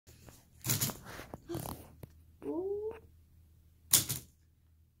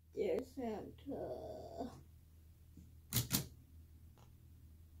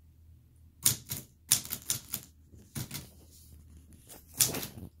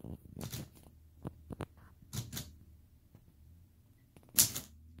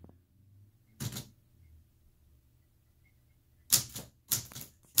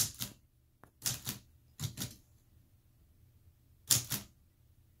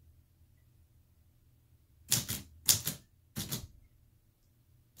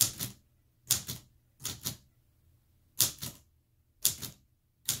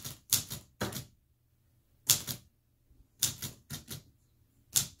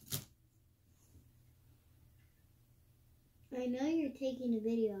I know you're taking a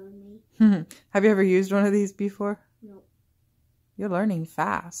video of me. Have you ever used one of these before? No. You're learning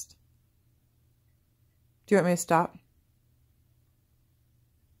fast. Do you want me to stop?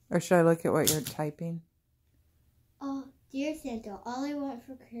 Or should I look at what you're typing? Oh, dear Santa, all I want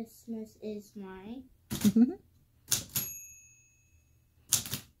for Christmas is my...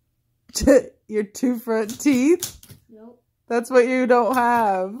 Your 2 front teeth? Nope. That's what you don't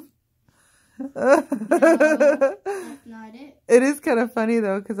have. No, that's not it. It is kind of funny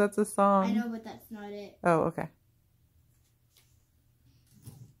though, because that's a song. I know, but that's not it. Oh, okay.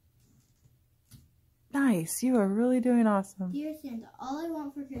 Nice. You are really doing awesome. Dear Santa, all I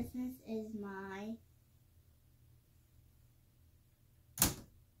want for Christmas is my...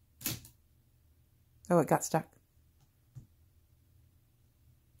 Oh, it got stuck.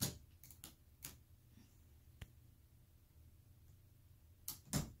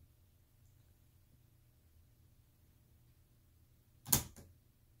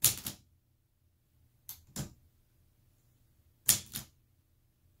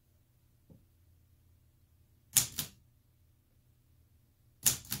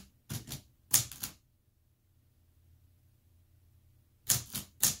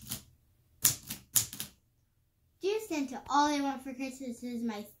 Dear Santa, all I want for Christmas is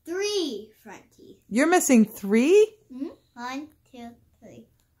my 3 front teeth. You're missing 3? 1, 2, 3.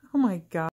 Oh my God.